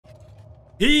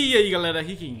E aí galera,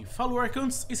 aqui quem fala o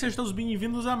Arkantos e sejam todos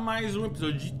bem-vindos a mais um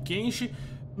episódio de Kenshi.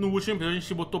 No último episódio a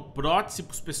gente botou prótese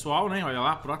pros pessoal, né? Olha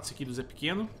lá, a prótese aqui do Zé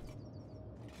Pequeno.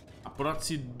 A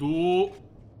prótese do...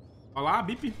 Olha lá,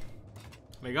 bip.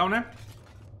 Legal, né?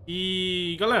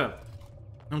 E galera,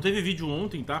 não teve vídeo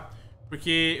ontem, tá?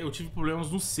 Porque eu tive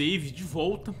problemas no save de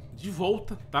volta,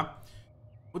 tá?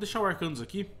 Vou deixar o Arkantos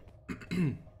aqui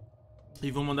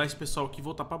e vou mandar esse pessoal aqui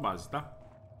voltar pra base, tá?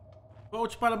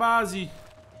 Volte para a base.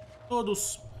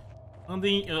 Todos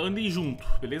andem junto,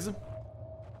 beleza?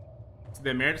 Se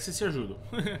der merda, vocês se ajudam.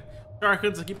 Vou o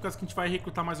Arkantos aqui por causa que a gente vai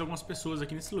recrutar mais algumas pessoas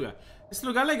aqui nesse lugar. Esse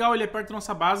lugar é legal, ele é perto da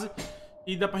nossa base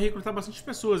e dá pra recrutar bastante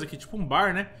pessoas aqui, tipo um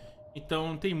bar, né?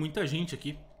 Então tem muita gente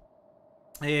aqui.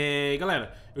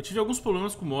 Galera, eu tive alguns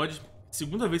problemas com o mod.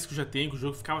 Segunda vez que eu já tenho, que o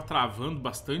jogo ficava travando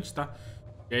bastante, tá?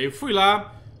 E aí eu fui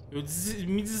lá,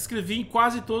 me desinscrevi em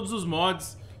quase todos os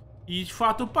mods. E de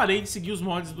fato eu parei de seguir os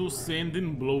mods do Sand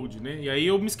and Blood, né? E aí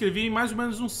eu me inscrevi em mais ou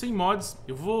menos uns 100 mods.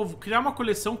 Eu vou criar uma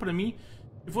coleção pra mim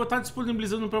e vou estar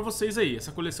disponibilizando pra vocês aí,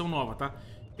 essa coleção nova, tá?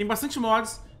 Tem bastante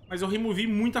mods, mas eu removi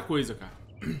muita coisa, cara.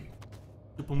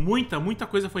 Tipo, muita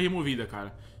coisa foi removida,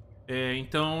 cara.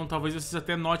 Então talvez vocês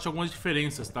até notem algumas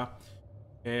diferenças, tá?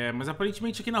 Mas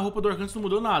aparentemente aqui na roupa do Arkantos não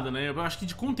mudou nada, né? Eu acho que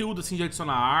de conteúdo, assim, de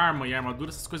adicionar arma e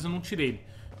armadura, essas coisas eu não tirei.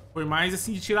 Foi mais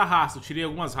assim de tirar raça. Eu tirei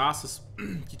algumas raças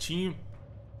que tinham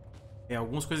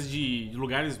algumas coisas de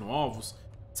lugares novos.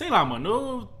 Sei lá, mano.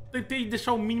 Eu tentei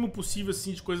deixar o mínimo possível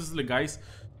assim de coisas legais,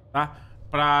 tá?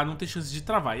 Pra não ter chance de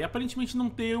travar. E aparentemente não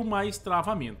ter mais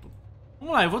travamento.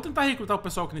 Vamos lá, eu vou tentar recrutar o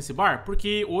pessoal aqui nesse bar,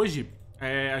 porque hoje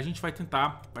a gente vai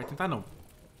tentar... Vai tentar não.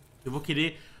 Eu vou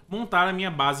querer montar a minha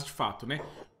base de fato, né?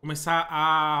 Começar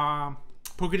a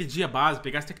progredir a base,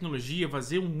 pegar essa tecnologia,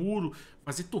 fazer um muro,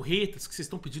 fazer torretas que vocês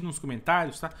estão pedindo nos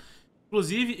comentários, tá?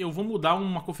 Inclusive, eu vou mudar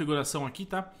uma configuração aqui,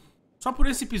 tá? Só por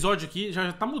esse episódio aqui,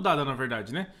 já tá mudada na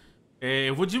verdade, né?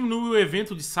 Eu vou diminuir o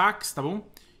evento de saques, tá bom?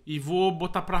 E vou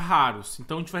botar pra raros,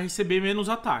 então a gente vai receber menos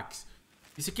ataques.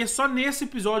 Isso aqui é só nesse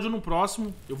episódio, no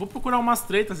próximo. Eu vou procurar umas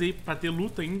tretas aí pra ter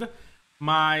luta ainda,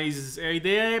 mas a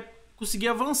ideia é conseguir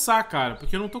avançar, cara,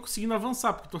 porque eu não tô conseguindo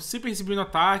avançar, porque eu tô sempre recebendo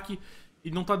ataque e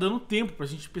não tá dando tempo pra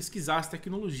gente pesquisar as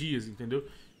tecnologias, entendeu?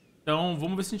 Então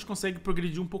vamos ver se a gente consegue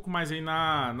progredir um pouco mais aí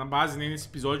na base, né, nesse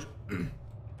episódio.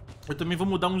 Eu também vou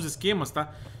mudar uns esquemas,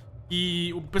 tá?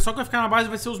 E o pessoal que vai ficar na base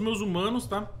vai ser os meus humanos,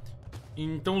 tá?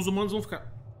 Então os humanos vão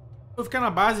ficar na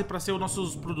base pra ser os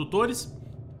nossos produtores.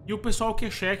 E o pessoal que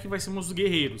é cheque vai ser os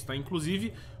guerreiros, tá?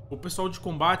 Inclusive o pessoal de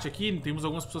combate aqui, temos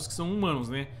algumas pessoas que são humanos,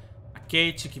 né? A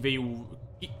Kate, que veio...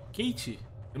 Kate?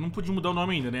 Eu não pude mudar o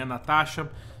nome ainda, né? A Natasha...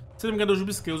 Se não me engano, a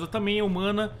Jubiscleusa também é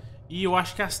humana. E eu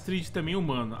acho que a Astrid também é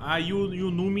humana. A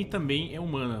Yunumi também é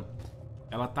humana.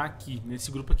 Ela tá aqui,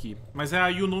 nesse grupo aqui. Mas a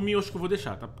Yunumi eu acho que eu vou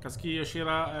deixar, tá? Por causa que eu achei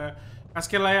ela... Acho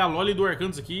que ela é a Loli do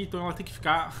Arkantos aqui, então ela tem que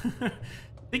ficar...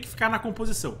 tem que ficar na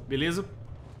composição, beleza?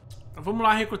 Então vamos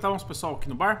lá recrutar uns pessoal aqui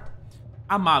no bar.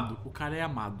 Amado. O cara é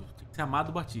amado. Tem que ser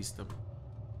Amado Batista.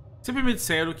 Sempre me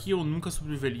disseram que eu nunca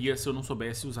sobreviveria se eu não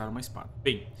soubesse usar uma espada.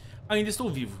 Bem, ainda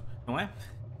estou vivo, não é?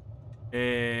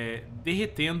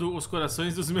 Derretendo os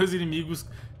corações dos meus inimigos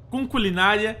com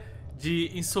culinária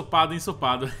de ensopado.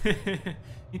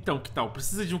 Então, que tal?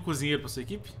 Precisa de um cozinheiro pra sua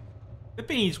equipe?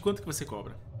 Depende, quanto que você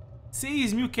cobra?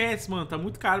 6.000 cats, mano, tá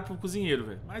muito caro pra um cozinheiro,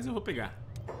 velho. Mas eu vou pegar.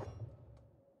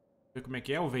 Ver como é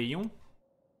que é o veião.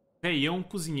 Veião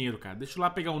cozinheiro, cara. Deixa eu lá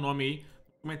pegar o nome aí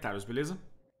nos comentários, beleza?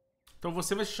 Então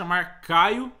você vai se chamar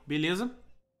Caio, beleza?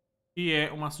 Que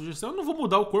é uma sugestão. Eu não vou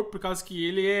mudar o corpo por causa que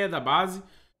ele é da base.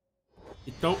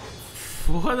 Então,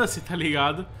 foda-se, tá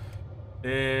ligado?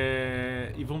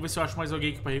 E vamos ver se eu acho mais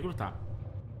alguém aqui pra recrutar.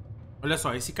 Olha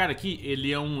só, esse cara aqui,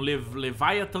 ele é um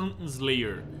Leviathan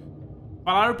Slayer.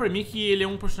 Falaram pra mim que ele é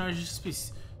um personagem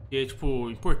que é, tipo,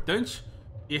 importante.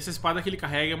 E essa espada que ele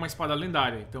carrega é uma espada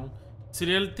lendária. Então,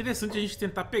 seria interessante a gente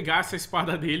tentar pegar essa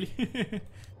espada dele.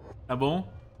 Tá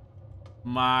bom?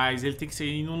 Mas ele tem que ser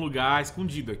em um lugar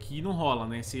escondido. Aqui não rola,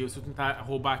 né? Se eu tentar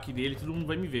roubar aqui dele, todo mundo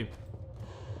vai me ver.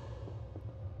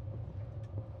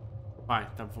 Vai,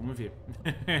 tá, vamos ver.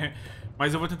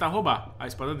 Mas eu vou tentar roubar a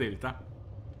espada dele, tá?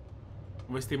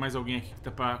 Vamos ver se tem mais alguém aqui que tá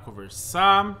pra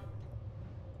conversar.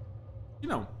 E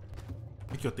não.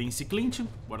 Aqui, ó, tem esse Clint.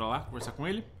 Bora lá, conversar com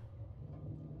ele.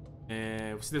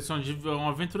 Você seleciona de um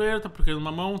aventureiro, tá procurando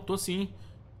uma mão? Tô sim.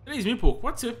 3.000 e pouco,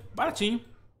 pode ser, baratinho.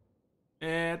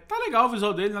 Tá legal o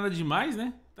visual dele, nada demais,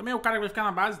 né? Também é o cara que vai ficar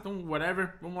na base, então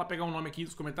whatever. Vamos lá pegar um nome aqui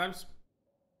nos comentários.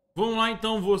 Vamos lá,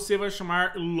 então, você vai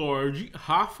chamar Lord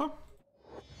Rafa.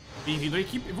 Bem-vindo à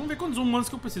equipe. Vamos ver quantos humanos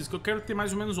que eu preciso, que eu quero ter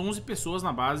mais ou menos 11 pessoas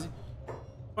na base.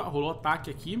 Opa, rolou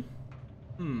ataque aqui.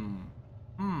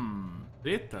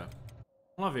 Treta.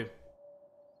 Vamos lá ver.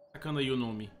 Sacando aí o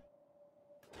nome.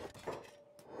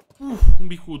 Um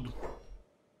bicudo.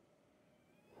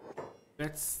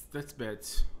 That's bad.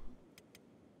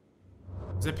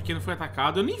 O Zé Pequeno foi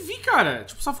atacado. Eu nem vi, cara.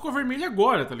 Tipo, só ficou vermelho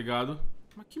agora, tá ligado?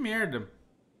 Mas que merda.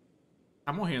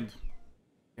 Tá morrendo.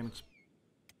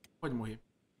 Pode morrer.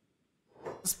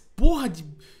 Mas porra de...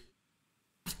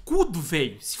 bicudo,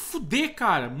 velho. Se fuder,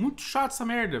 cara. Muito chato essa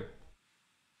merda.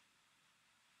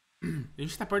 A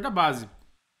gente tá perto da base.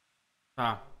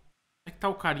 Tá. Como é que tá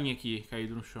o carinha aqui,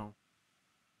 caído no chão?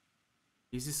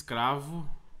 Ex-escravo.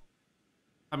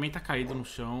 Também tá caído no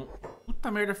chão. Puta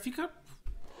merda, fica...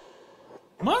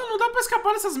 Mano, não dá pra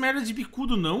escapar dessas merdas de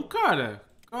bicudo não, cara.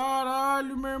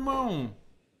 Caralho, meu irmão.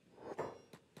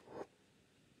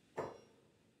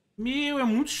 Meu, é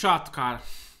muito chato, cara.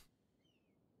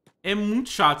 É muito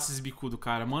chato esses bicudos,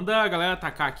 cara. Manda a galera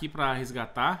atacar aqui pra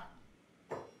resgatar.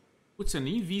 Putz, eu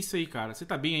nem vi isso aí, cara. Você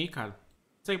tá bem aí, cara?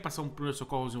 Consegue passar um primeiro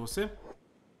socorros em você?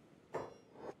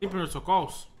 Tem primeiro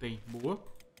socorros? Tem, boa.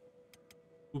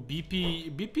 O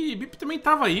Bip também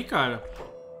tava aí, cara.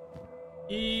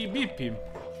 E Bip,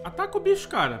 ataca o bicho,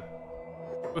 cara.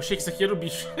 Eu achei que isso aqui era o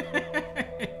bicho.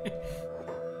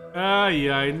 Ai,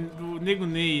 ai. O Nego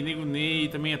Ney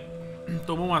também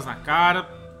tomou umas na cara.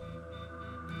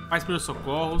 Faz pelos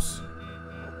socorros.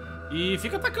 E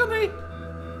fica atacando aí.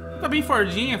 Tá bem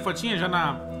fortinha já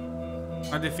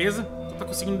na defesa. Tá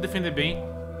conseguindo defender bem.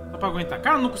 Só pra aguentar.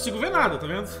 Cara, não consigo ver nada, tá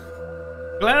vendo?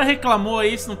 A galera reclamou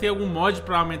aí se não tem algum mod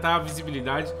pra aumentar a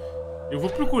visibilidade. Eu vou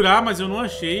procurar, mas eu não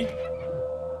achei.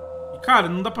 E, cara,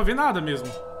 não dá pra ver nada mesmo.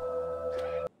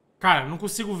 Cara, não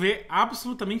consigo ver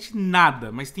absolutamente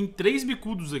nada. Mas tem 3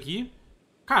 bicudos aqui.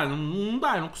 Cara, não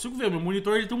dá, eu não consigo ver. Meu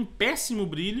monitor ele tem um péssimo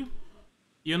brilho.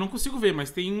 E eu não consigo ver,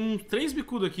 mas tem 3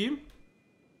 bicudos aqui.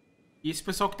 E esse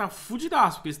pessoal que tá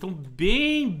fudidaço, porque eles estão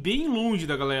bem longe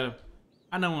da galera.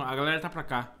 Ah não, a galera tá pra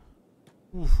cá.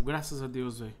 Graças a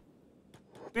Deus, velho.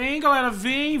 Vem, galera,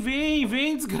 vem,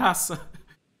 desgraça.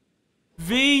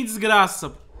 Vem,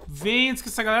 desgraça. Vem antes que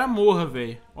essa galera morra,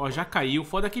 velho. Ó, já caiu.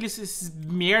 Foda aqueles esses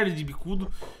merda de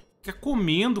bicudo. Fica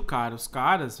comendo, cara, os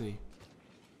caras, velho.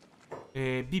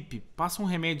 Bip, passa um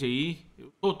remédio aí.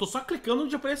 Eu tô só clicando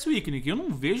onde aparece o ícone, que eu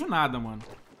não vejo nada, mano.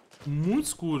 Muito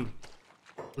escuro.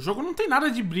 O jogo não tem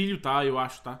nada de brilho, tá? Eu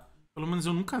acho, tá? Pelo menos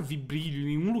eu nunca vi brilho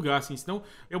em nenhum lugar, assim. Senão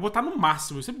eu vou botar no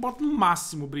máximo. Eu sempre boto no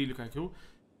máximo o brilho, cara.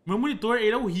 Meu monitor,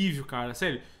 ele é horrível, cara.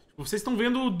 Sério. Tipo, vocês estão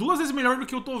vendo 2 vezes melhor do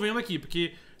que eu tô vendo aqui.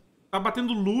 Porque tá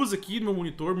batendo luz aqui no meu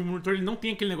monitor. Meu monitor, ele não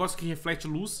tem aquele negócio que reflete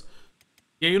luz.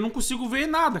 E aí eu não consigo ver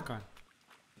nada, cara.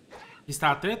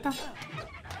 Está a treta.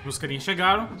 Os carinhas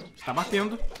chegaram. Está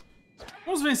batendo.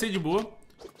 Vamos vencer de boa.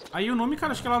 Aí o nome,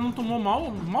 cara, acho que ela não tomou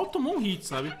mal tomou um hit,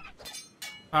 sabe?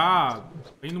 Tá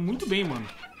indo muito bem, mano.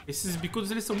 Esses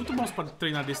bicudos, eles são muito bons pra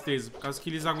treinar destreza. Por causa que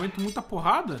eles aguentam muita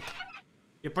porrada.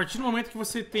 E a partir do momento que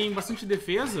você tem bastante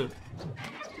defesa,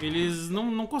 eles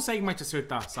não conseguem mais te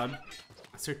acertar, sabe?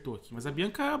 Acertou aqui. Mas a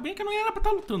Bianca não era pra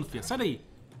estar lutando, filha. Sai daí.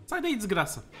 Sai daí,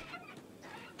 desgraça.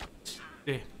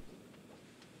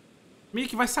 Meio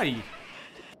que vai sair.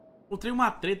 Encontrei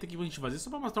uma treta aqui pra gente fazer. Só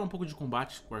pra mostrar um pouco de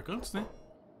combate com o Arkantos, né?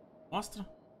 Mostra.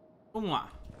 Vamos lá.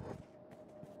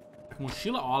 Tá com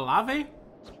mochila. Ó lá, velho.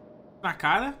 Na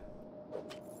cara.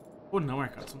 Pô, não,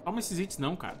 Arkantos. Não toma esses hits,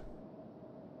 não, cara.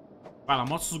 Vai lá,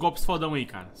 mostra os golpes fodão aí,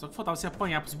 cara. Só que faltava você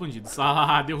apanhar pros bandidos.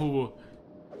 Ah, derrubou.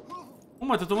 Pô,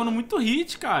 mas tô tomando muito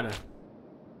hit, cara.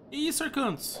 Que isso,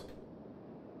 Arkantos?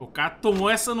 O cara tomou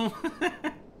essa no...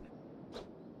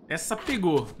 Essa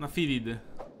pegou na ferida.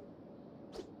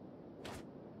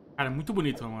 Cara, é muito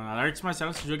bonito, mano. A arte marcial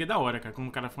nesse jogo é da hora, cara. Quando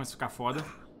o cara começa a ficar foda.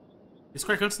 Esse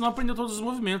Arkantos não aprendeu todos os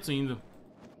movimentos ainda.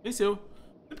 Venceu.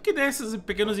 Sempre que der esses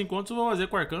pequenos encontros, eu vou fazer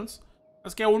com o Arkantos.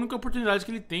 Mas que é a única oportunidade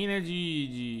que ele tem, né,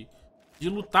 de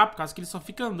lutar. Por causa que ele só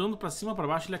fica andando pra cima, pra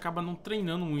baixo, ele acaba não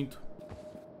treinando muito.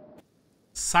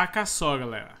 Saca só,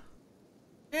 galera.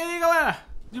 E aí, galera?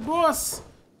 De boas?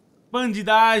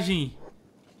 Bandidagem.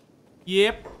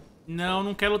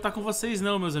 Não quero lutar com vocês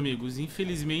não, meus amigos.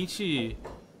 Infelizmente,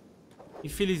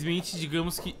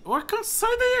 digamos que... Ô, Arkantos,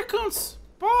 sai daí, Arkantos.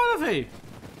 Para, velho.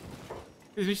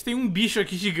 Infelizmente tem um bicho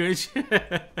aqui gigante.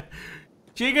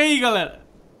 Chega aí, galera.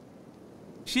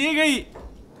 Chega aí.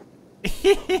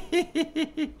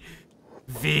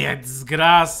 Vê a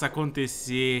desgraça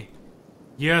acontecer.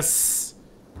 Yes.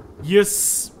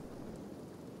 Yes.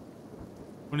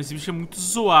 Mano, esse bicho é muito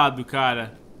zoado,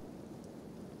 cara.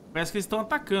 Parece que eles estão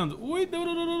atacando. Ui,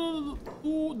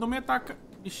 não me ataca.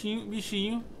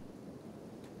 Bichinho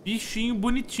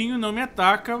bonitinho, não me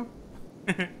ataca.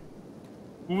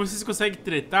 Como vocês conseguem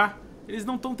tretar? Eles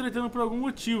não estão tretando por algum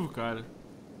motivo, cara.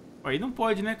 Aí não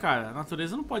pode, né, cara? A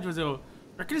natureza não pode fazer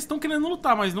Pior que eles estão querendo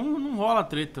lutar, mas não rola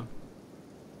treta.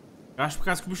 Eu acho por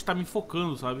causa que o bicho tá me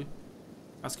focando, sabe?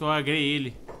 Por causa que eu agrei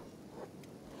ele.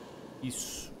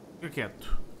 Isso. Fica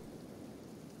quieto.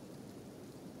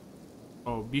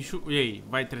 Ó, o bicho... E aí?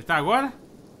 Vai tretar agora?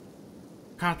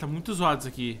 Cara, tá muito zoado isso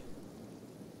aqui.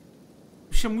 O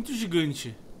bicho é muito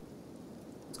gigante.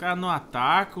 Os caras não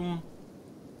atacam.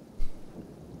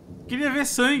 Queria ver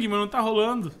sangue, mas não tá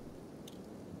rolando.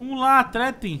 Vamos lá,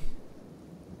 tretem.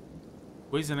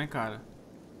 Coisa, né, cara?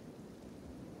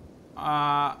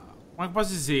 Como é que eu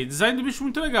posso dizer? Design do bicho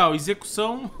muito legal.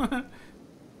 Execução...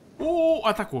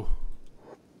 atacou.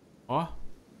 Ó.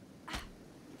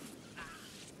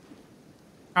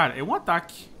 Cara, é um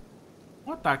ataque.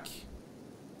 Um ataque.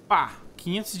 Pá,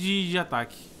 500 de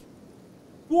ataque.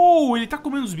 Uou, ele tá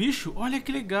comendo os bichos? Olha que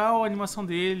legal a animação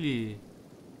dele.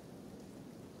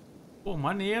 Pô,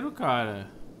 maneiro,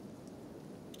 cara.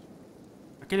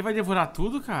 Aqui ele vai devorar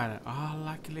tudo, cara? Ah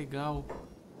lá, que legal.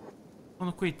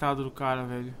 Mano, coitado do cara,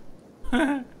 velho.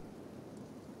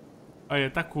 Olha,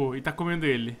 atacou. E tá comendo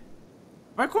ele.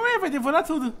 Vai comer, vai devorar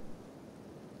tudo.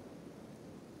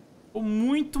 Pô,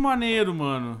 muito maneiro,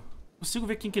 mano. Consigo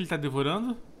ver quem que ele tá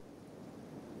devorando?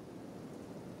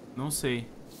 Não sei.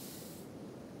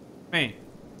 Bem,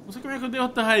 não sei como é que eu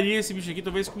derrotaria esse bicho aqui.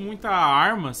 Talvez com muita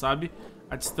arma, sabe?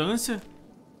 A distância.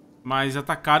 Mas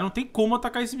atacar, não tem como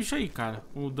atacar esse bicho aí, cara.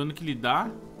 Com o dano que ele dá,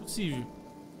 impossível.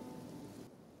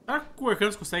 Será que o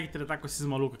Arkantos consegue tratar com esses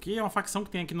malucos aqui? É uma facção que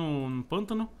tem aqui no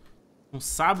pântano. Com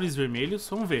sabres vermelhos.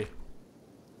 Vamos ver.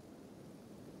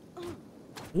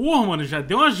 Porra, mano, já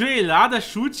deu uma joelhada,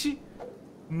 chute.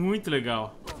 Muito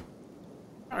legal.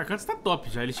 O Arkantos tá top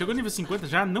já. Ele chegou nível 50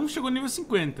 já? Não chegou nível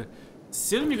 50.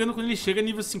 Se eu não me engano, quando ele chega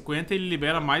nível 50, ele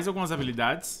libera mais algumas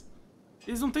habilidades.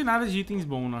 Eles não tem nada de itens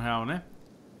bons, na real, né?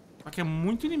 Só que é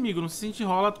muito inimigo. Não sei se a gente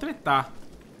rola tretar.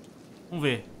 Vamos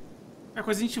ver. Qualquer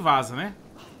coisa a gente vaza, né?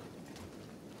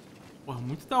 Porra,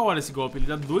 muito da hora esse golpe. Ele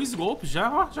dá 2 golpes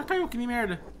já. Ó, já caiu, que nem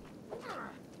merda.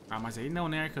 Ah, mas aí não,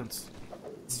 né, Arkantos?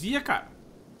 Desvia, cara.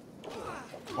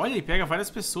 Olha, ele pega várias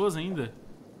pessoas ainda.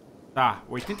 Tá,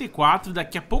 84.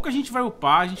 Daqui a pouco a gente vai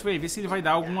upar. A gente vai ver se ele vai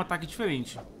dar algum ataque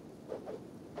diferente.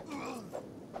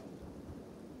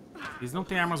 Eles não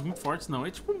têm armas muito fortes, não.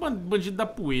 É tipo um bandido da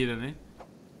poeira, né?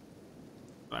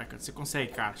 Vai, cara, você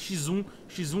consegue, cara.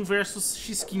 X1 versus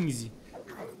X15.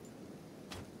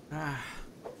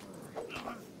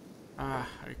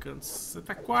 Arkantos. Você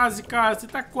tá quase, cara. Você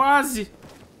tá quase.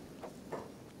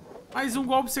 Mais um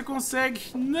golpe você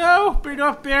consegue. Não! Perdeu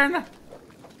a perna.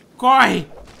 Corre!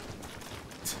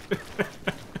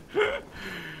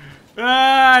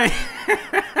 Ai!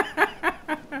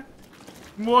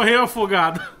 Morreu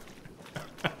afogado.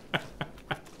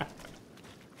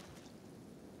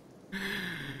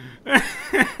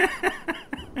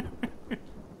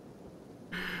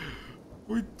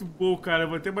 Muito bom, cara. Eu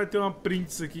vou até bater uma print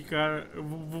isso aqui, cara. Eu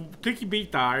vou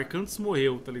clickbaitar. Arkantos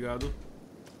morreu, tá ligado?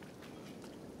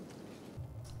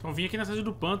 Então vim aqui na cidade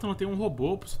do pântano, tem um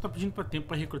robô. O pessoal tá pedindo tempo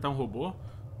pra recrutar um robô.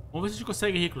 Vamos ver se a gente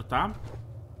consegue recrutar.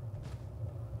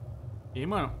 E aí,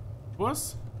 mano?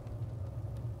 Boas?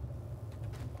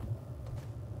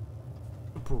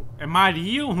 Tipo, é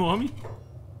Maria o nome.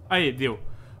 Aí, deu.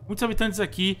 Muitos habitantes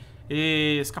aqui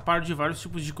escaparam de vários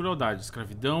tipos de crueldade.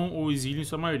 Escravidão ou exílio em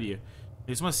sua maioria.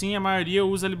 Mesmo assim, a maioria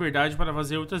usa a liberdade para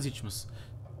fazer outras vítimas.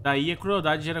 Daí a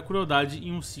crueldade gera crueldade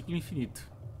em um ciclo infinito.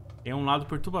 É um lado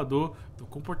perturbador do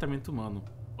comportamento humano.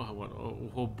 Porra, mano, o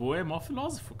robô é mó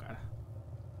filósofo, cara.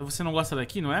 Então você não gosta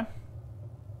daqui, não é?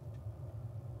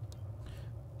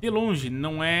 De longe,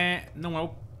 não é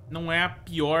a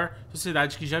pior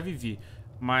sociedade que já vivi.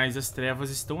 Mas as trevas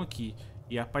estão aqui.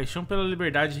 E a paixão pela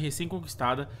liberdade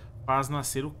recém-conquistada faz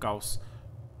nascer o caos.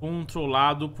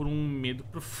 Controlado por um medo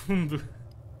profundo.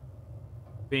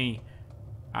 Bem,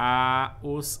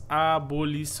 os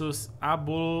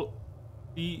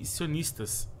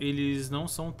abolicionistas, eles não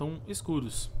são tão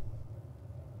escuros.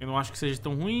 Eu não acho que seja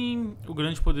tão ruim. O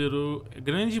grande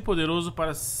e poderoso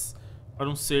para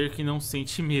um ser que não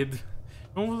sente medo.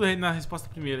 Vamos na resposta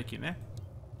primeira aqui, né?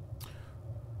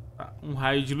 Um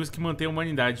raio de luz que mantém a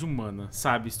humanidade humana.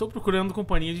 Sabe, estou procurando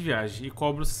companhia de viagem e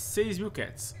cobro 6.000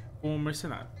 cats como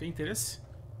mercenário. Tem interesse?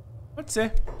 Pode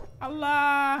ser.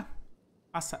 Alá!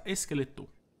 Passa esqueleto.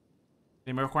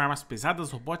 Lembra com armas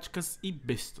pesadas, robóticas e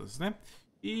bestas, né?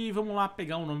 E vamos lá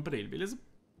pegar um nome pra ele, beleza?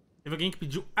 Teve alguém que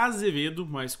pediu Azevedo,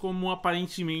 mas como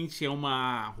aparentemente é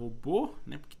uma robô,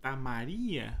 né? Porque tá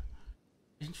Maria,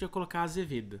 a gente vai colocar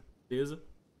Azeveda, beleza?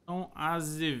 Então,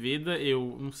 Azeveda,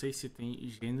 eu não sei se tem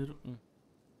gênero.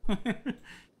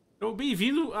 Então,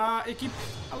 bem-vindo à equipe.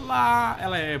 Olá!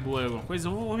 Ela é boa em alguma coisa?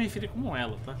 Eu vou me referir como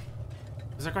ela, tá?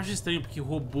 Mas é que eu acho estranho, porque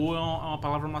robô é uma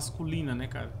palavra masculina, né,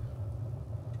 cara?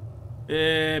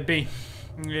 Bem...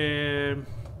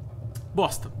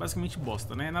 bosta, basicamente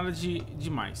bosta, né? Nada de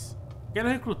demais. Quero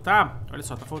recrutar, olha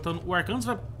só, tá faltando... O Arkantos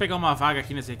vai pegar uma vaga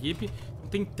aqui nessa equipe. Então,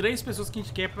 tem 3 pessoas que a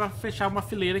gente quer pra fechar uma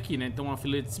fileira aqui, né? Então uma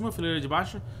fileira de cima, uma fileira de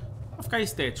baixo, pra ficar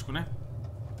estético, né?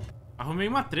 Arrumei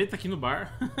uma treta aqui no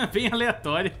bar, bem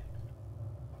aleatória.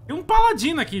 Tem um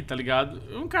paladino aqui, tá ligado?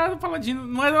 Um cara do paladino,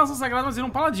 não é da nossa sagrada, mas era um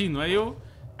paladino.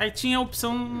 Aí tinha a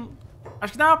opção...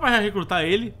 Acho que dava pra recrutar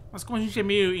ele, mas como a gente é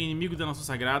meio inimigo da nossa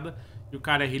sagrada e o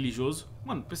cara é religioso...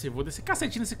 Mano, pensei, vou descer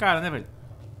cacetinho nesse cara, né, velho?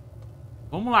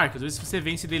 Vamos lá, Arkantos, ver se você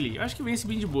vence dele. Eu acho que vence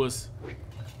bem de boas.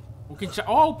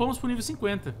 Upamos pro nível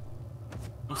 50.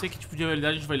 Não sei que tipo de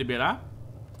habilidade a gente vai liberar.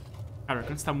 Cara, o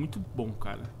Arkantos tá muito bom,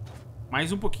 cara.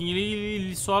 Mais um pouquinho,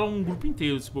 ele sola um grupo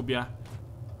inteiro, se bobear.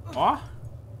 Ó.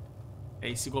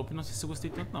 Esse golpe não sei se eu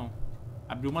gostei tanto, não.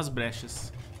 Abriu umas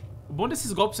brechas. O bom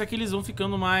desses golpes é que eles vão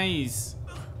ficando mais...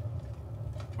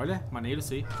 Olha, maneiro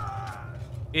isso aí.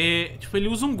 Tipo, ele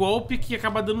usa um golpe que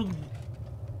acaba dando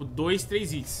 2,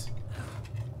 3 hits.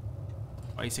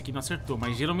 Ó, esse aqui não acertou,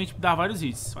 mas geralmente dá vários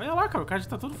hits. Olha lá, cara, o cara já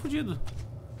tá todo fodido.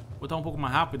 Vou botar um pouco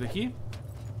mais rápido aqui.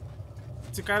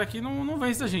 Esse cara aqui não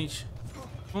vence da gente.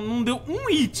 Não deu um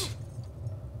hit.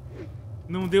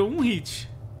 Não deu um hit.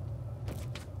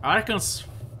 Arkantos.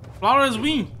 Flawless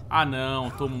Win. Ah,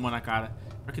 não. Toma uma na cara.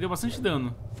 Porque deu bastante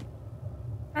dano.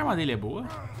 A arma dele é boa.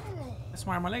 Parece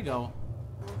uma arma legal.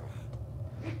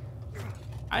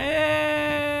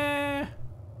 Aê!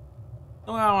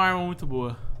 Não é uma arma muito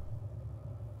boa.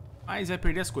 Mas vai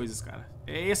perder as coisas, cara.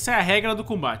 Essa é a regra do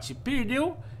combate.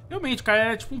 Perdeu. Realmente, o cara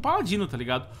era tipo um paladino, tá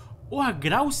ligado? Porra,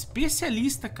 grau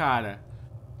especialista, cara.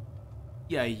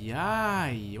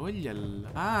 Ai, olha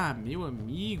lá,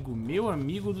 meu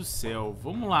amigo do céu.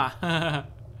 Vamos lá.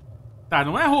 Tá,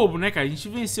 não é roubo, né, cara? A gente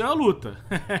venceu a luta.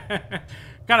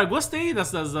 Cara, gostei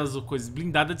das coisas.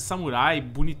 Blindada de samurai,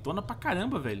 bonitona pra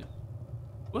caramba, velho.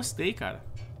 Gostei, cara.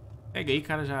 Pega aí,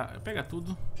 cara, já... Pega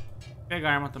tudo. Pega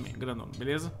a arma também, grandona,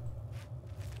 beleza?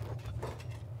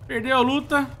 Perdeu a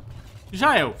luta.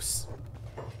 Já Elvis.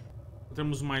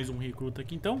 Temos mais um recruta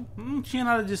aqui, então. Não tinha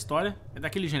nada de história. É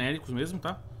daqueles genéricos mesmo,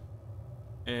 tá?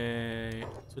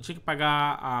 Só tinha que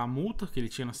pagar a multa que ele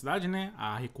tinha na cidade, né?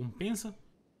 A recompensa.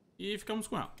 E ficamos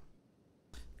com ela.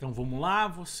 Então vamos lá.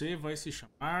 Você vai se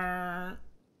chamar...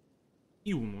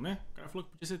 Uno, né? O cara falou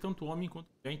que podia ser tanto homem quanto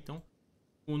mulher, então...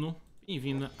 Uno,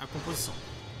 bem-vinda à composição.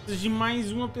 Preciso de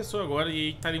mais uma pessoa agora e aí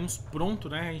estaremos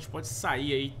prontos, né? A gente pode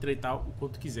sair aí e tretar o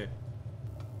quanto quiser.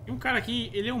 Tem um cara aqui,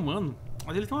 ele é humano.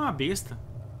 Mas ele tá uma besta.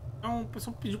 Então o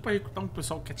pessoal pediu pra recrutar um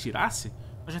pessoal que atirasse.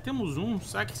 Nós já temos um.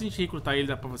 Será que se a gente recrutar ele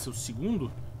dá pra ser o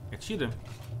segundo que atira?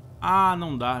 Ah,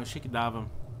 não dá. Eu achei que dava.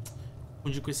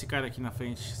 Confundi com esse cara aqui na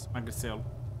frente, esse magricelo.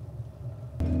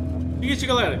 Seguinte,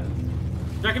 galera.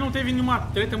 Já que não teve nenhuma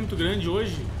treta muito grande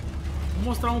hoje, vou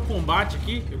mostrar um combate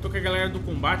aqui. Eu tô com a galera do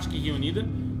combate aqui reunida.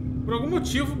 Por algum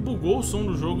motivo bugou o som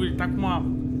do jogo. Ele tá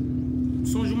com o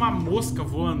som de uma mosca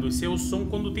voando. Esse é o som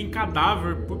quando tem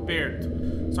cadáver por perto.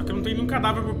 Só que não tem nenhum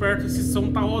cadáver por perto. Esse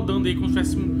som tá rodando aí como se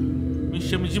tivesse um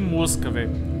enxame de mosca,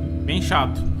 velho. Bem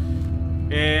chato.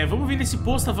 Vamos ver nesse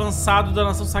posto avançado da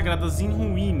Nação Sagradas em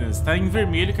ruínas. Tá em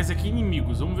vermelho, quer dizer que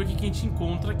inimigos. Vamos ver o que a gente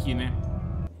encontra aqui, né?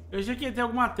 Eu achei que ia ter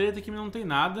alguma treta aqui, mas não tem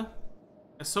nada.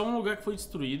 É só um lugar que foi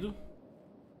destruído.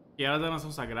 Que era da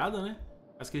Nação Sagrada, né?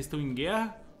 Parece que eles estão em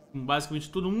guerra com basicamente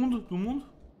todo mundo do mundo.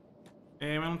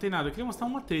 Mas não tem nada. Eu queria mostrar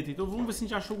uma treta. Então vamos ver se a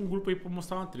gente achou algum grupo aí pra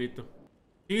mostrar uma treta.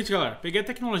 Seguinte, galera. Peguei a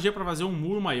tecnologia pra fazer um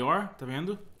muro maior, tá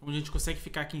vendo? Onde a gente consegue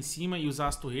ficar aqui em cima e usar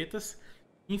as torretas.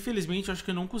 Infelizmente, eu acho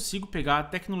que eu não consigo pegar a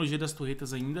tecnologia das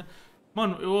torretas ainda.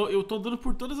 Mano, eu tô dando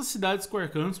por todas as cidades com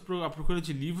Arkantos à procura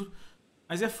de livro.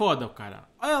 Mas é foda, cara.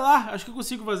 Olha lá, acho que eu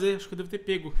consigo fazer. Acho que eu devo ter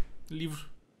pego livro.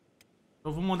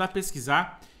 Eu vou mandar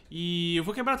pesquisar. E eu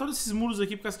vou quebrar todos esses muros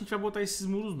aqui, porque a gente vai botar esses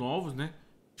muros novos, né?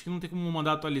 Acho que não tem como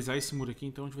mandar atualizar esse muro aqui,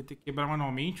 então a gente vai ter que quebrar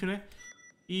manualmente, né?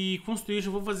 E construir, eu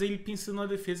já vou fazer ele pensando na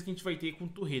defesa que a gente vai ter com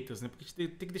torretas, né? Porque a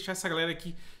gente tem que deixar essa galera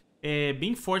aqui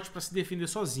bem forte pra se defender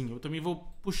sozinho. Eu também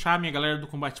vou puxar a minha galera do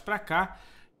combate pra cá.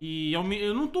 E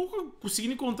eu não tô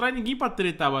conseguindo encontrar ninguém pra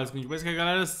tretar, basicamente. Parece que a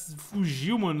galera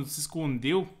fugiu, mano, se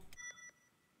escondeu.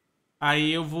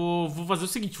 Aí eu vou fazer o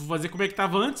seguinte, vou fazer como é que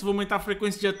tava antes, vou aumentar a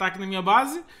frequência de ataque na minha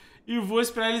base e vou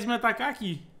esperar eles me atacar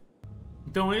aqui.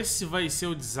 Então esse vai ser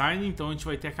o design, então a gente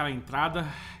vai ter aquela entrada.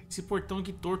 Esse portão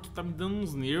aqui torto tá me dando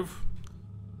uns nervos.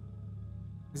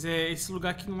 Mas esse lugar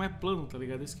aqui não é plano, tá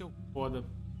ligado? Esse que é o foda.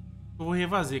 Eu vou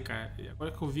refazer, cara. Agora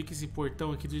que eu vi que esse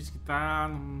portão aqui do jeito que tá,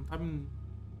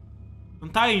 não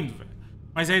tá indo, velho.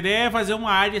 Mas a ideia é fazer uma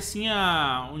área assim,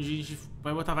 onde a gente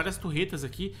vai botar várias torretas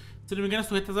aqui. Se não me engano, as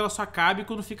torretas ela só cabe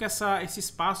quando fica esse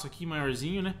espaço aqui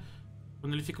maiorzinho, né?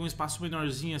 Quando ele fica um espaço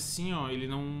menorzinho assim, ó, ele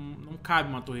não cabe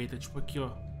uma torreta. Tipo aqui,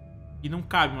 ó. E não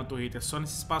cabe uma torreta, é só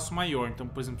nesse espaço maior. Então,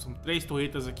 por exemplo, são 3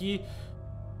 torretas aqui.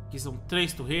 Aqui são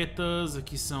 3 torretas.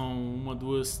 Aqui são 1,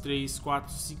 2, 3,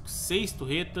 4, 5, 6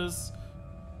 torretas.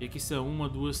 E aqui são 1,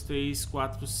 2, 3,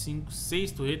 4, 5,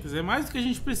 6 torretas. É mais do que a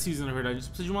gente precisa, na verdade. A gente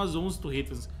precisa de umas 11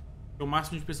 torretas. É o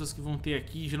máximo de pessoas que vão ter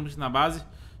aqui, geralmente na base.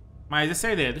 Mas essa é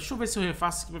a ideia. Deixa eu ver se eu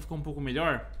refaço aqui pra ficar um pouco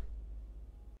melhor.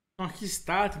 Então aqui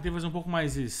está. Tentei fazer um pouco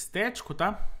mais estético,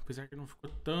 tá? Apesar que não ficou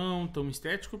tão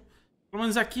estético. Pelo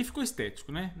menos aqui ficou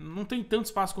estético, né? Não tem tanto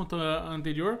espaço quanto a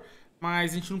anterior,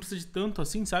 mas a gente não precisa de tanto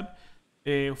assim, sabe?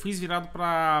 Eu fiz virado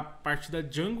pra parte da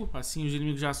jungle, assim os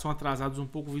inimigos já são atrasados um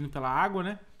pouco vindo pela água,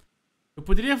 né? Eu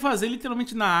poderia fazer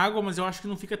literalmente na água, mas eu acho que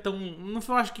não fica tão... Não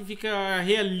acho que fica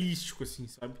realístico assim,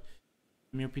 sabe?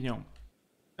 Na minha opinião.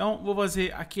 Então, vou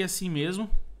fazer aqui assim mesmo.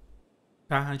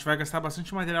 Tá? A gente vai gastar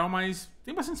bastante material, mas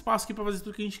tem bastante espaço aqui pra fazer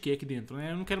tudo que a gente quer aqui dentro,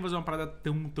 né? Eu não quero fazer uma parada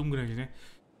tão grande, né?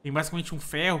 Tem basicamente um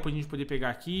ferro pra gente poder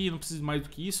pegar aqui. Não precisa mais do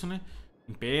que isso, né?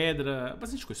 Tem pedra,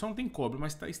 bastante coisa. Só não tem cobre,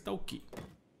 mas está ok.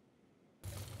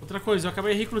 Outra coisa, eu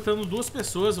acabei recrutando 2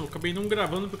 pessoas. Eu acabei não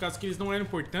gravando por causa que eles não eram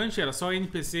importantes. Era só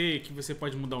NPC que você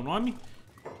pode mudar o nome.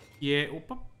 E é...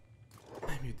 Opa!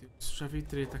 Ai, meu Deus. Já veio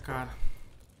treta, cara.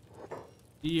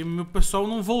 E meu pessoal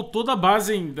não voltou da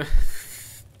base ainda.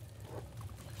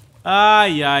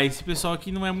 Ai, esse pessoal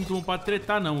aqui não é muito bom pra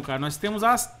tretar não, cara. Nós temos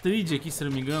a Astrid aqui, se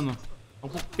não me engano. É um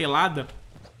pouco pelada,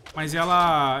 mas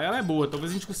ela é boa.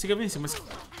 Talvez a gente consiga vencer. Mas que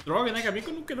droga, né? Acabei que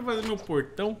eu não quero fazer meu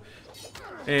portão.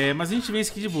 Mas a gente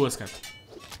vence aqui de boas, cara.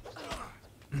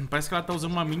 Parece que ela tá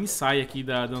usando uma mini saia aqui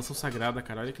da dança sagrada,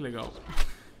 cara. Olha que legal.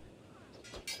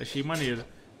 Achei maneiro.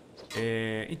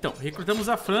 Então, recrutamos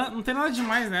a Fran. Não tem nada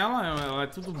demais nela. Ela é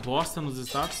tudo bosta nos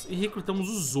status. E recrutamos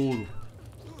o Zoro,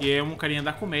 que é um carinha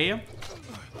da colmeia.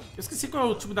 Eu esqueci qual é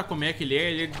o tipo da colmeia que ele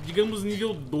é. Ele é, digamos,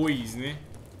 nível 2, né?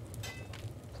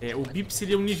 O Bip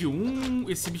seria um nível 1.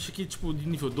 Esse bicho aqui é tipo de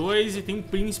nível 2. E tem um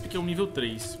príncipe que é um nível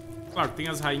 3. Claro, tem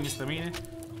as rainhas também, né?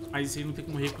 Mas isso aí não tem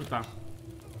como recrutar.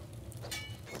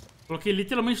 Coloquei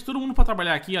literalmente todo mundo pra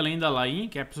trabalhar aqui, além da Lain,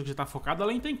 que é a pessoa que já tá focada. A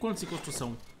Lain tem quantos em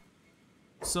construção?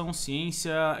 São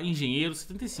ciência, engenheiro,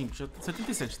 75, já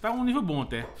 77. Tá um nível bom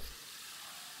até.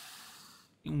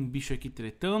 Tem um bicho aqui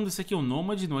tretando. Esse aqui é o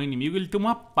Nômade, não é inimigo. Ele tem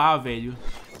uma pá, velho.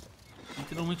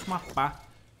 Literalmente uma pá.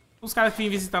 Os caras que vêm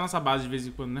visitar nossa base de vez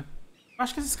em quando, né?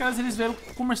 Acho que esses caras eles vieram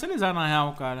comercializar na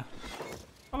real, cara.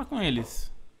 Fala com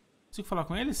eles. Consigo falar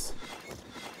com eles?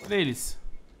 Cadê eles?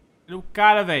 Cadê o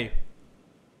cara, velho?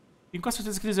 Tenho quase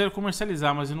certeza que eles vieram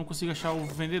comercializar, mas eu não consigo achar o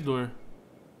vendedor.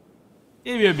 E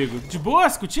aí, meu amigo? De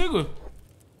boas contigo? Deixa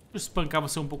eu espancar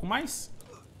você um pouco mais.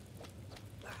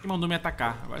 Quem mandou me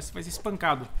atacar? Agora você vai ser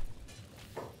espancado.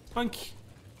 Spunk.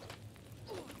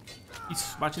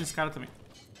 Isso, bate nesse cara também.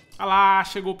 Ah lá,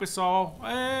 chegou o pessoal.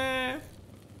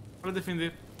 Pra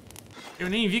defender. Eu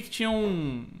nem vi que tinha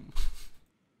um...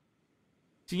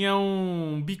 Tinha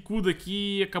um bicudo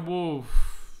aqui e acabou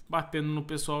batendo no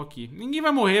pessoal aqui. Ninguém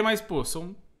vai morrer, mas, pô,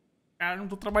 são... Cara, não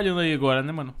tô trabalhando aí agora,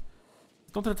 né, mano?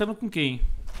 Estão tratando com quem?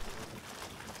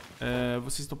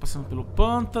 Vocês estão passando pelo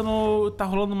pântano. Tá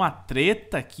rolando uma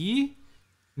treta aqui.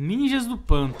 Ninjas do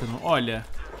pântano, olha.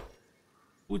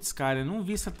 Putz, cara, eu não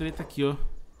vi essa treta aqui, ó.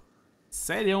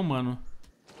 Sério, mano.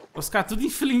 Os caras tudo em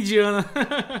fila indiana.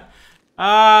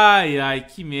 Ai,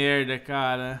 que merda,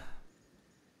 cara.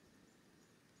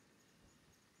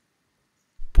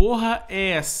 Porra é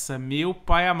essa, meu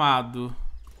pai amado?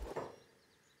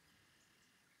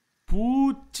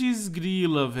 Putz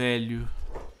grila, velho.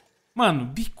 Mano,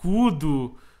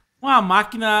 bicudo. Uma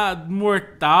máquina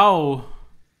mortal.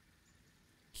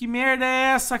 Que merda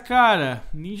é essa, cara?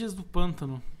 Ninjas do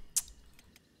pântano.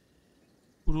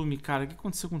 Kurumi, cara, o que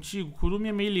aconteceu contigo? Kurumi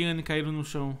e a Meiliane caíram no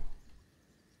chão.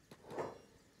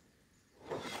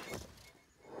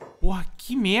 Porra,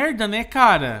 que merda, né,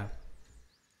 cara?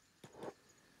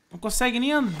 Não consegue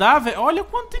nem andar, velho. Olha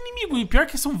quanto inimigo. E pior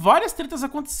que são várias tretas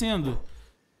acontecendo.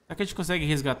 Será que a gente consegue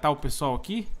resgatar o pessoal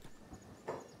aqui?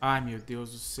 Ai, meu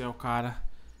Deus do céu, cara.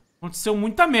 Aconteceu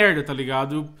muita merda, tá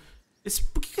ligado?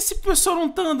 Por que esse pessoal não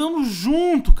tá andando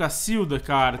junto, Cacilda,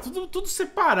 cara? Tudo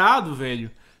separado,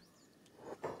 velho.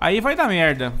 Aí vai dar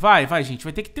merda. Vai, gente.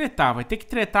 Vai ter que tretar. Vai ter que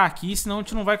tretar aqui, senão a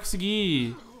gente não vai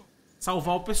conseguir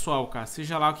salvar o pessoal, cara.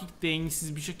 Seja lá o que tem esses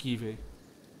bichos aqui, velho.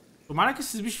 Tomara que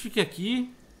esses bichos fiquem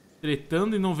aqui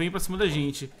tretando e não venham pra cima da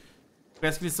gente.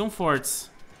 Parece que eles são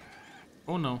fortes.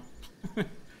 Ou não.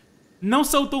 Não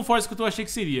são tão fortes quanto eu achei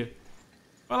que seria.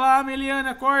 Vai lá, Meliane,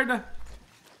 acorda.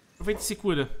 Aproveita e se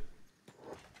cura.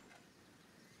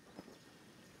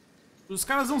 Os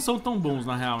caras não são tão bons,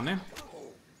 na real, né?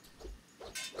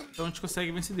 Então a gente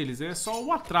consegue vencer deles. É só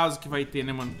o atraso que vai ter,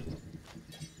 né, mano?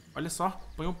 Olha só,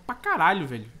 apanhou pra caralho,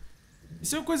 velho.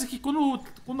 Isso é uma coisa que quando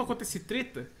acontece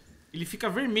treta, ele fica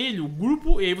vermelho, o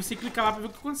grupo, e aí você clica lá pra ver o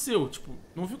que aconteceu. Tipo,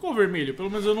 não ficou vermelho, pelo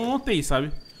menos eu não notei,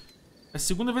 sabe? É a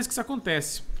segunda vez que isso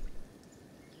acontece.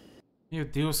 Meu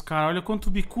Deus, cara, olha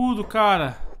quanto bicudo,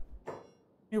 cara.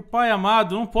 Meu pai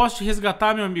amado, não posso te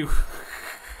resgatar, meu amigo.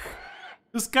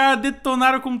 Os caras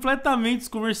detonaram completamente os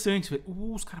comerciantes, velho.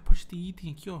 Os caras podem ter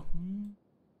item aqui, ó.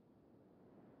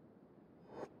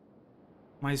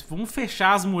 Mas vamos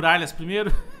fechar as muralhas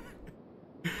primeiro.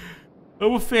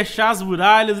 Vamos fechar as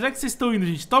muralhas. Onde é que vocês estão indo,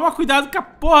 gente? Toma cuidado com a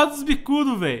porra dos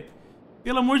bicudos, velho.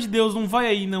 Pelo amor de Deus, não vai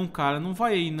aí não, cara. Não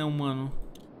vai aí não, mano.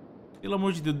 Pelo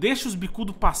amor de Deus. Deixa os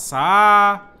bicudos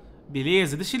passar.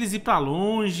 Beleza? Deixa eles ir pra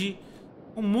longe.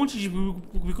 Um monte de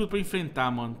bicudo pra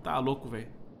enfrentar, mano. Tá louco, velho.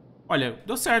 Olha,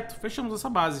 deu certo. Fechamos essa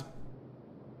base.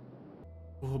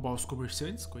 Vou roubar os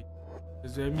comerciantes, coitado.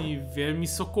 Eles vieram me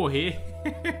socorrer.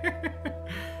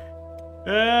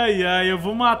 Ai, ai, eu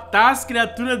vou matar as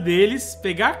criaturas deles,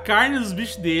 pegar a carne dos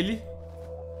bichos dele,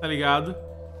 tá ligado?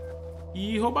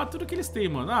 E roubar tudo que eles têm,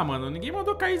 mano. Ah, mano, ninguém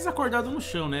mandou cair desacordado no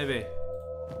chão, né, velho?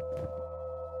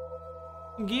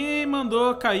 Ninguém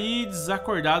mandou cair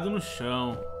desacordado no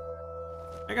chão.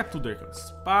 Pega tudo, Arkantos.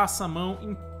 Passa a mão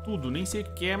em tudo. Nem sei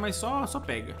o que é, mas só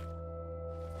pega.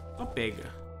 Só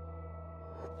pega.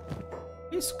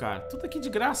 Isso, cara. Tudo aqui de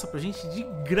graça pra gente. De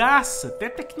graça. Até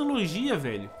tecnologia,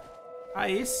 velho.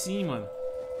 Aê, sim, mano.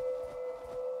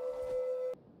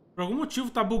 Por algum motivo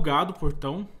tá bugado o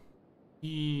portão.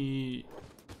 E...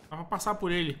 dá pra passar por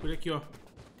ele. Por aqui, ó.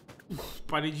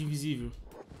 Parede invisível.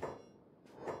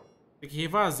 Tem que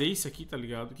refazer isso aqui, tá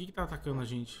ligado? O que tá atacando a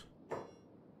gente?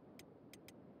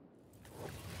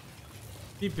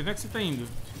 Felipe, onde é que você tá indo?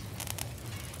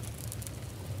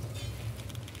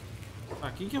 Tá,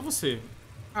 quem que é você?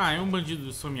 Ah, é um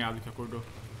bandido someado que acordou.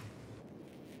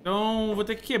 Então, vou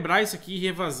ter que quebrar isso aqui e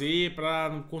refazer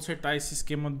pra consertar esse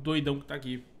esquema doidão que tá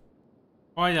aqui.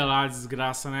 Olha lá a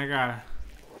desgraça, né, cara?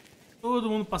 Todo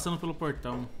mundo passando pelo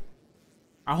portão.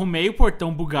 Arrumei o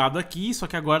portão bugado aqui, só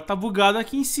que agora tá bugado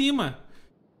aqui em cima.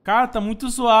 Cara, tá muito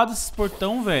zoado esse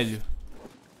portão, velho.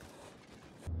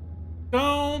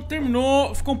 Então,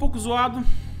 terminou. Ficou um pouco zoado.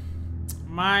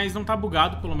 Mas não tá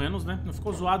bugado, pelo menos, né? Não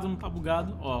ficou zoado, não tá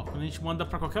bugado. Ó, quando a gente manda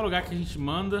pra qualquer lugar que a gente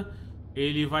manda,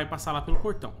 ele vai passar lá pelo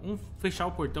portão. Vamos fechar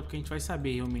o portão, porque a gente vai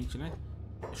saber realmente, né?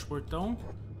 Fecha o portão.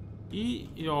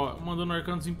 E ó, mandando o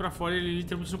Arkantos vir pra fora, ele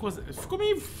literalmente não consegue. Ficou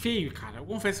meio feio, cara. Eu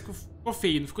confesso que ficou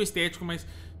feio, não ficou estético, mas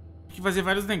tem que fazer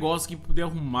vários negócios que poder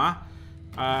arrumar.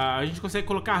 A gente consegue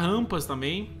colocar rampas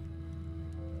também.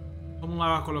 Vamos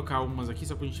lá colocar umas aqui,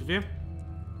 só pra gente ver.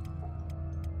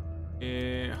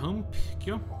 Ramp,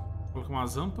 aqui ó. Vou colocar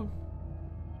umas rampas.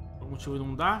 Por algum motivo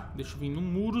não dá. Deixa eu vir no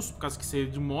muros, por causa que isso é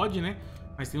de mod, né?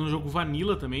 Mas tem no jogo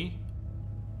vanilla também.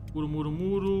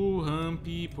 Muro, ramp,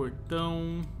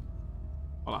 portão.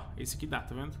 Olha lá, esse aqui dá,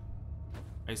 tá vendo?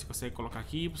 Aí você consegue colocar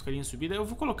aqui, buscaria subida. Eu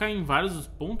vou colocar em vários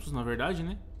pontos, na verdade,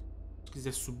 né? Se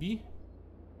quiser subir.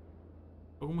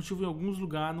 Por algum motivo em alguns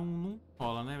lugares não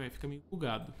rola, né? Vai ficar meio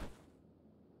bugado.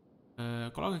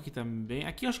 Coloca aqui também.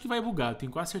 Aqui eu acho que vai bugar,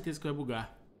 tenho quase certeza que vai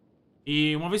bugar.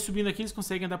 E uma vez subindo aqui, eles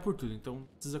conseguem andar por tudo. Então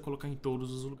precisa colocar em todos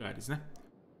os lugares, né?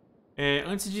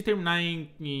 Antes de terminar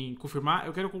em confirmar,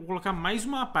 eu quero colocar mais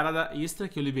uma parada extra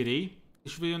que eu liberei.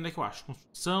 Deixa eu ver onde é que eu acho.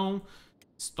 Construção,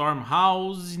 Storm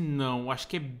House, não, acho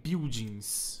que é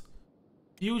Buildings.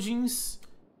 Buildings,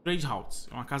 Trade House.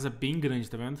 É uma casa bem grande,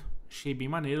 tá vendo? Achei bem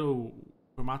maneiro o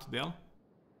formato dela.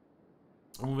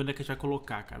 Vamos ver onde é que a gente vai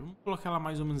colocar, cara. Vamos colocar ela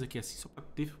mais ou menos aqui assim, só pra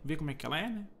ver como é que ela é,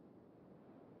 né?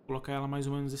 Vou colocar ela mais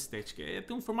ou menos estética.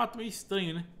 Tem um formato meio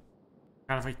estranho, né?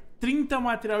 Cara, vai 30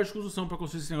 material de construção pra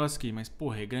construir esse negócio aqui. Mas,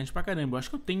 porra, é grande pra caramba. Eu acho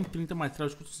que eu tenho 30 material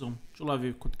de construção. Deixa eu lá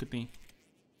ver quanto que tem.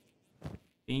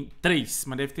 Tem 3,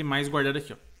 mas deve ter mais guardado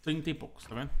aqui, ó. 30 e poucos,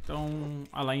 tá vendo? Então,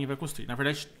 a Lainha vai construir. Na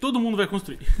verdade, todo mundo vai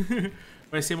construir.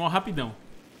 Vai ser mó rapidão.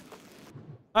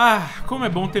 Ah, como é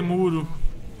bom ter muro.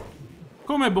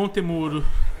 Como é bom ter muro.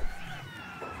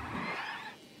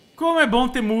 Como é bom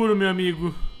ter muro, meu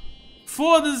amigo.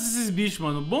 Foda-se esses bichos,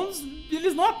 mano. Bons,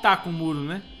 eles não atacam o muro,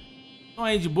 né? Estão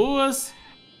aí de boas.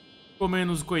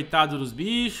 Comendo os coitados dos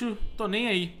bichos. Tô nem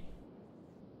aí.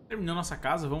 Terminou nossa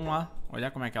casa, vamos lá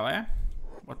olhar como é que ela é.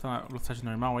 Bota a velocidade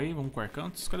normal aí, vamos com o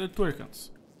Arkantos. Cadê tu,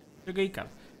 Arkantos? Chega aí,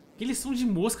 cara. Aquele som de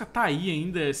mosca tá aí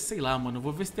ainda, sei lá, mano. Eu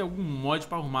vou ver se tem algum mod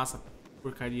pra arrumar essa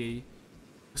porcaria aí.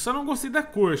 Eu só não gostei da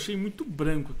cor, achei muito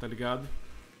branco, tá ligado?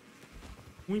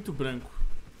 Muito branco.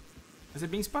 Mas é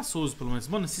bem espaçoso, pelo menos.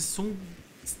 Mano, esse som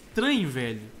estranho,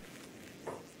 velho.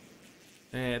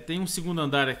 Tem um segundo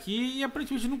andar aqui e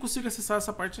aparentemente eu não consigo acessar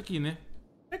essa parte aqui, né?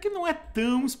 É que não é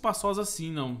tão espaçosa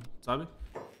assim, não, sabe?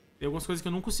 Tem algumas coisas que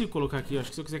eu não consigo colocar aqui. Acho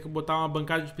que se eu quiser botar uma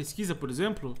bancada de pesquisa, por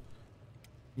exemplo,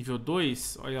 nível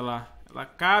 2, olha lá. Ela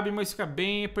cabe, mas fica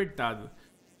bem apertado.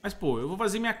 Mas, pô, eu vou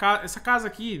fazer minha casa... Essa casa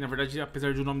aqui, na verdade,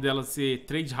 apesar de o nome dela ser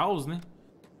Trade House, né?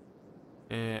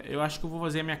 Eu acho que eu vou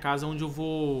fazer a minha casa onde eu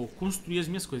vou construir as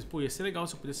minhas coisas. Pô, ia ser legal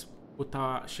se eu pudesse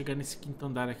chegar nesse quinto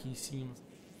andar aqui em cima.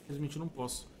 Infelizmente eu não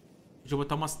posso. Deixa eu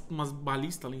botar umas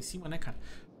balistas lá em cima, né, cara?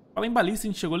 Falar em balista, a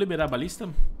gente chegou a liberar a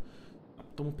balista.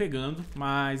 Estamos pegando,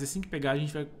 mas assim que pegar a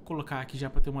gente vai colocar aqui já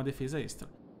pra ter uma defesa extra.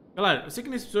 Galera, eu sei que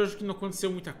nesse episódio aqui não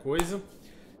aconteceu muita coisa.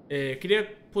 Queria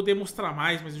poder mostrar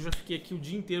mais, mas eu já fiquei aqui o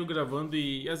dia inteiro gravando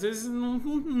e às vezes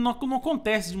não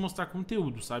acontece de mostrar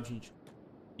conteúdo, sabe, gente?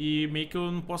 E meio que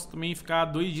eu não posso também ficar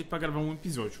 2 dias pra gravar um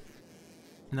episódio.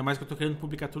 Ainda mais que eu tô querendo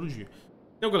publicar todo dia.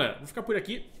 Então, galera, vou ficar por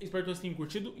aqui. Espero que vocês tenham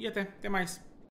curtido e até mais.